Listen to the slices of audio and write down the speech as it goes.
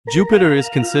Jupiter is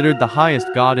considered the highest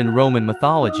god in Roman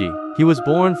mythology. He was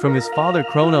born from his father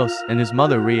Kronos and his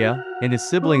mother Rhea, and his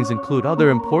siblings include other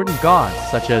important gods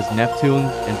such as Neptune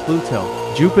and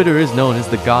Pluto. Jupiter is known as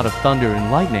the god of thunder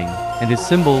and lightning, and his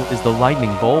symbol is the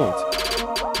lightning bolt.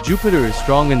 Jupiter is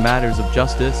strong in matters of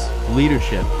justice,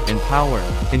 leadership, and power,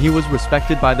 and he was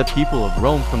respected by the people of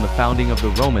Rome from the founding of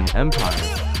the Roman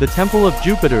Empire. The Temple of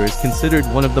Jupiter is considered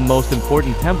one of the most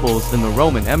important temples in the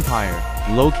Roman Empire,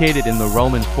 located in the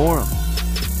Roman Forum.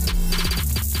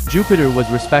 Jupiter was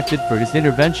respected for his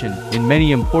intervention in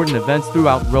many important events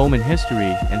throughout Roman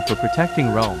history and for protecting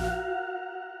Rome.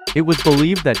 It was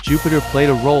believed that Jupiter played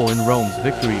a role in Rome's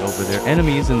victory over their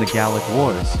enemies in the Gallic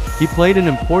Wars. He played an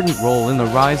important role in the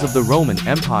rise of the Roman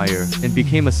Empire and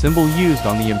became a symbol used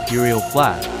on the imperial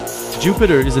flag.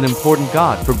 Jupiter is an important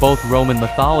god for both Roman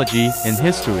mythology and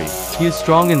history. He is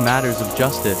strong in matters of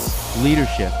justice,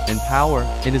 leadership, and power,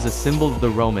 and is a symbol of the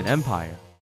Roman Empire.